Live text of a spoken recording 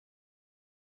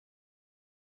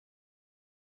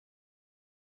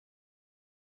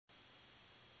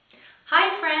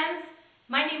Hi friends,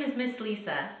 my name is Miss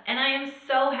Lisa and I am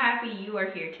so happy you are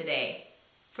here today.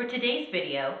 For today's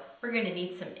video, we're going to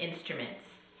need some instruments.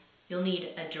 You'll need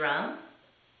a drum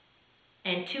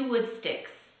and 2 wood sticks.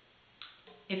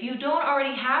 If you don't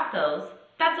already have those,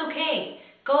 that's okay.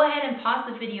 Go ahead and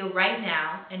pause the video right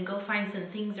now and go find some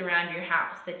things around your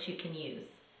house that you can use.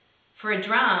 For a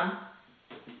drum,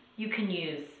 you can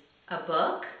use a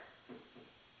book,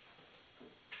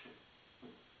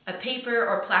 a paper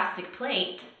or plastic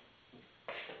plate,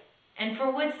 and for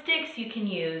wood sticks you can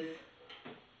use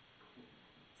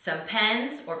some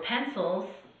pens or pencils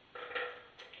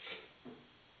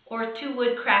or 2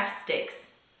 wood craft sticks.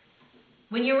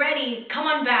 When you're ready, come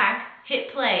on back,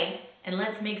 hit play, and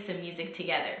let's make some music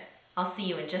together. I'll see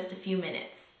you in just a few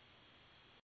minutes.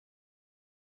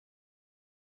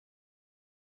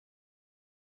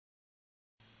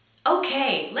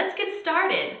 Okay, let's get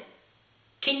started.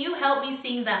 Can you help me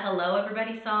sing the Hello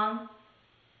Everybody song?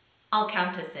 I'll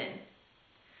count us in.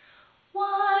 1,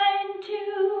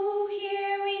 2,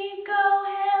 here we go.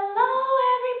 Hello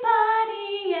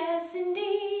everybody, yes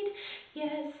indeed,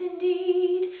 yes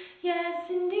indeed, yes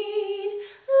indeed.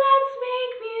 Let's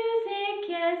make music,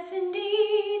 yes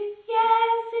indeed,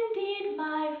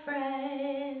 my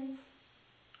friends.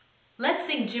 Let's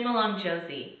sing Jim Along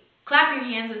Josie. Clap your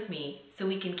hands with me so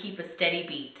we can keep a steady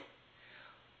beat.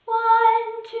 1,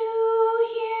 2,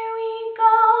 here we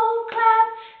go, clap,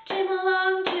 Jim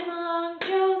along,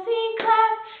 Josie,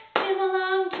 clap, Jim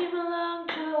along,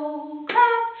 Joe,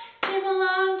 clap, Jim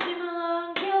along,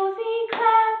 Josie,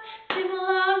 clap, Jim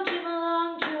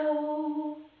along,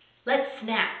 Joe. Let's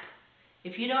snap.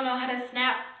 If you don't know how to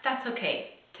snap, that's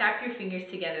okay. Tap your fingers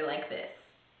together like this.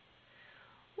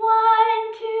 1,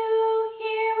 2,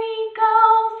 here we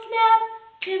go, snap,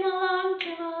 Jim along,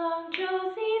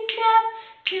 Josie, snap,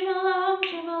 Jim along,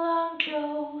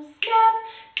 Joe, snap,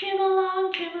 Jim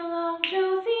along,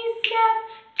 Josie, snap,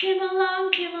 Jim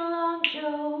along,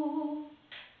 Joe.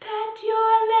 Pat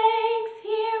your legs,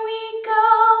 here we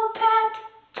go, pat,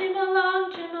 Jim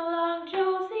along,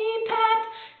 Josie, pat,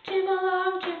 Jim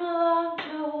along,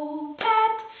 Joe,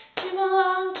 pat, Jim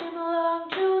along,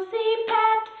 Josie,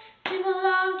 pat, Jim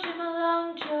along,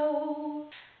 Joe.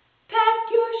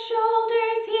 Pat your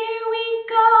shoulders, here we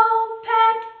go,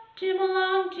 pat, Jim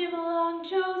along,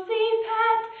 Josie,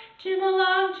 pat, Jim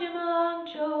along,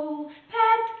 Joe,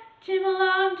 pat, Jim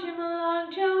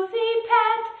along, Josie,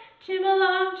 pat, Jim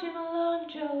along,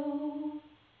 Joe.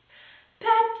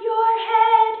 Pat your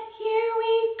head, here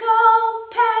we go,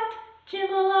 pat,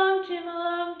 Jim along,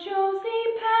 Josie,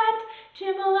 pat,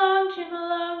 Jim along,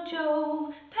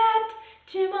 Joe, pat,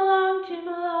 Jim along,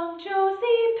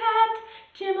 Josie, pat,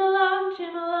 Jim along,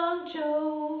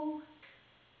 Joe.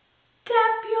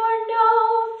 Tap your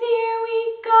nose, here we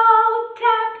go,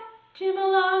 tap, Jim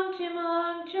along,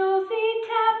 Josie,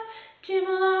 tap, Jim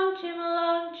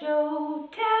along, Joe,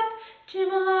 tap,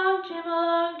 Jim along,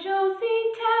 Josie,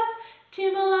 tap,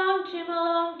 Jim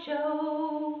along,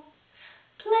 Joe.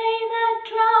 Play the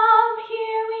drum,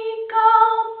 here we go,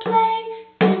 play,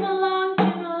 Jim along,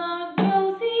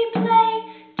 Josie, play,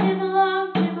 Jim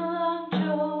along,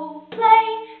 Joe, play,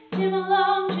 Jim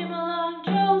along,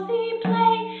 Josie,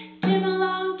 play, Jim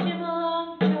along,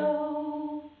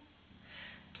 Joe.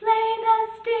 Play the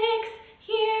sticks,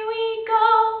 here we go,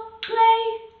 play,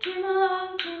 Jim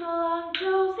along,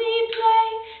 Josie, play,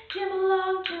 Jim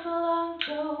along,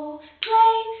 Joe,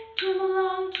 play, Jim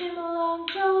along,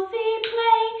 Josie,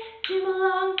 play, Jim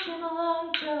along,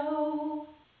 Joe.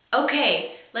 Okay,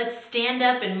 let's stand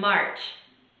up and march.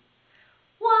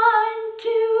 1,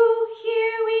 2,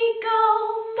 here we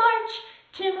go, march,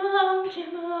 Jim along,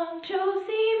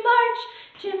 Josie, march,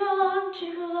 Jim along,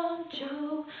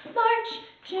 Joe, march,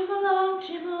 Jim along,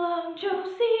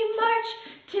 Josie, march,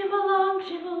 Jim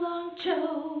along,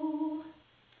 Joe.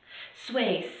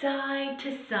 Sway side to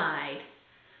side.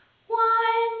 1,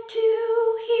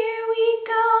 2, here we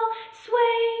go,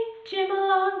 sway, Jim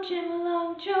along,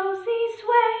 Josie,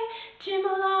 sway, Jim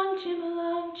along,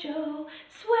 Joe,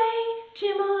 sway,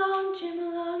 Jim along,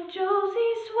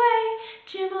 Josie, sway,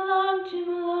 Jim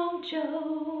along,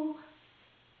 Joe.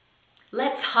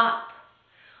 Let's hop.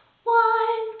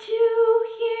 1, 2,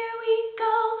 here we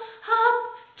go,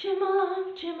 hop, Jim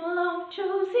along,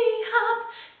 Josie, hop,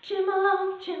 Jim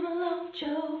along,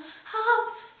 Joe,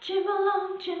 hop, Jim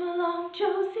along,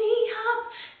 Josie,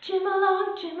 hop, Jim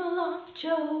along,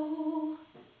 Joe.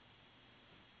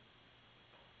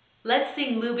 Let's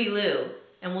sing Looby Loo,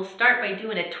 and we'll start by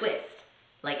doing a twist,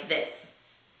 like this.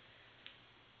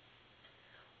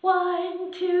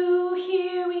 1, 2,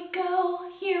 here we go,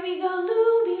 Looby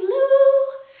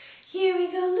Loo, here we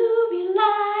go, Looby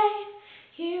Light,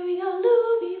 here we go, Looby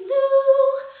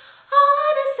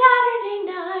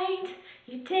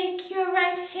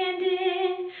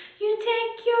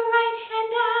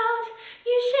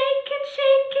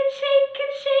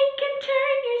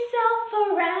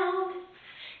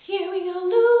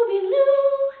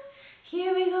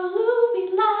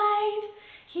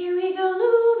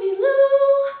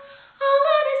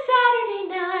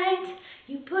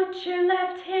put your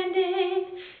left hand in,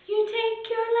 you take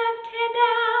your left hand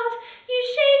out, you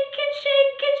shake and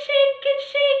shake and shake and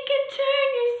shake and turn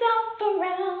yourself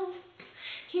around.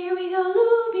 Here we go,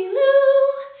 looby-loo,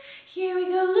 here we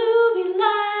go,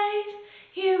 looby-light,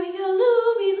 here we go,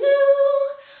 looby-loo,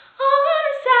 all on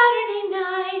a Saturday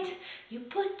night. You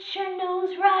put your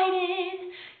nose right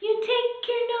in, you take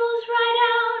your nose right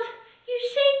out, you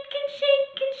shake and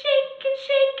shake and shake and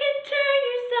shake and turn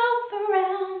yourself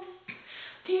around.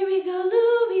 Here we go,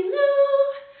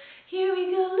 looby-loo, here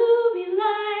we go,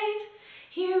 looby-light,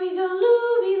 here we go,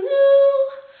 looby-loo,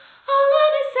 all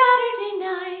on a Saturday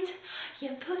night. You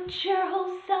put your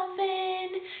whole self in,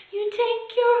 you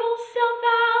take your whole self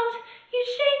out, you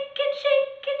shake and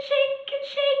shake and shake and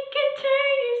shake and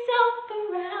turn yourself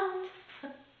around.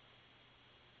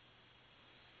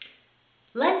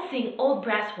 Let's sing Old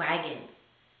Brass Wagon.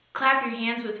 Clap your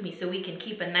hands with me so we can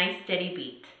keep a nice steady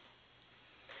beat.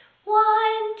 1,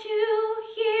 2,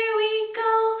 here we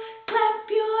go. Clap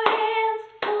your hands,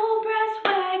 old brass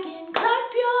wagon.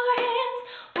 Clap your hands,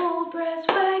 old brass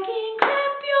wagon.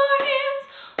 Clap your hands,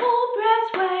 old brass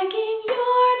wagon.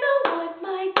 You're the one,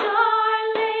 my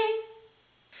darling.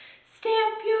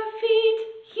 Stamp your feet,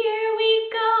 here we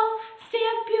go.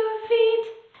 Stamp your feet,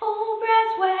 old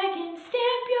brass wagon.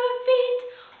 Stamp your feet,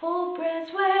 old brass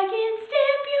wagon.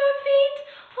 Stamp your feet,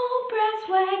 old brass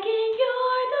wagon.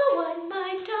 You're the one,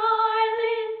 my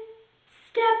darling.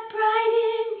 Step right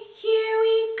in, here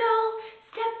we go.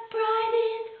 Step right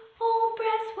in, old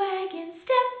brass wagon.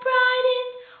 Step right in,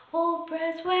 old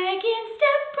brass wagon.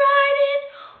 Step right in,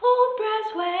 old brass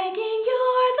wagon.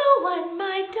 You're the one,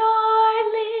 my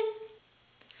darling.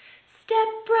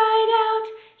 Step right out,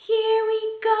 here we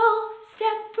go.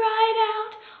 Step right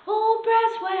out, old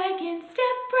brass wagon.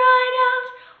 Step right out,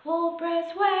 old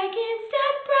brass wagon.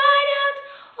 Step right out,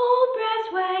 old brass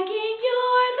wagon.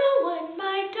 You're the one,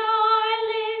 my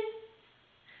darling.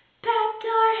 Pat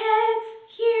our heads,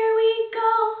 here we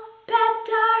go. Pat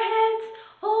our heads,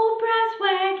 old brass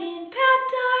wagon. Pat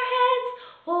our heads,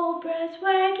 old brass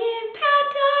wagon.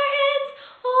 Pat our heads,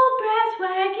 old brass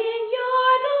wagon.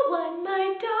 You're the one, my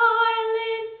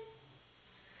darling.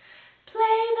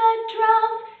 Play the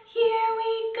drum, here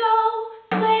we go.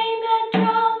 Play the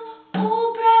drum,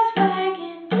 old brass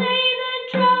wagon. Play the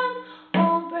drum,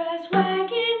 old brass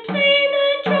wagon. Play the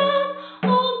drum,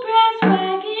 old brass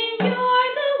wagon. You're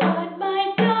the one, my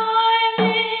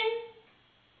darling.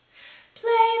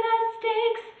 Play the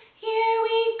sticks, here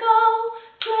we go.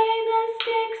 Play the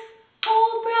sticks,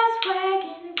 old brass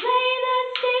wagon. Play the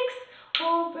sticks,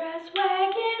 old brass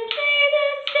wagon. Play the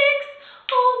sticks,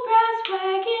 old brass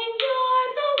wagon. You're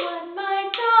the one, my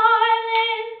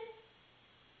darling.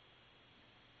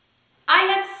 I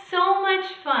had so much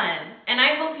fun, and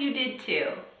I hope you did too.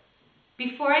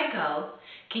 Before I go,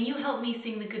 can you help me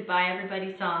sing the Goodbye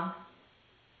Everybody song?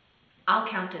 I'll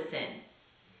count us in.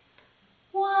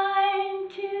 1,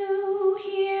 2,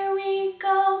 here we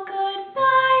go. Goodbye.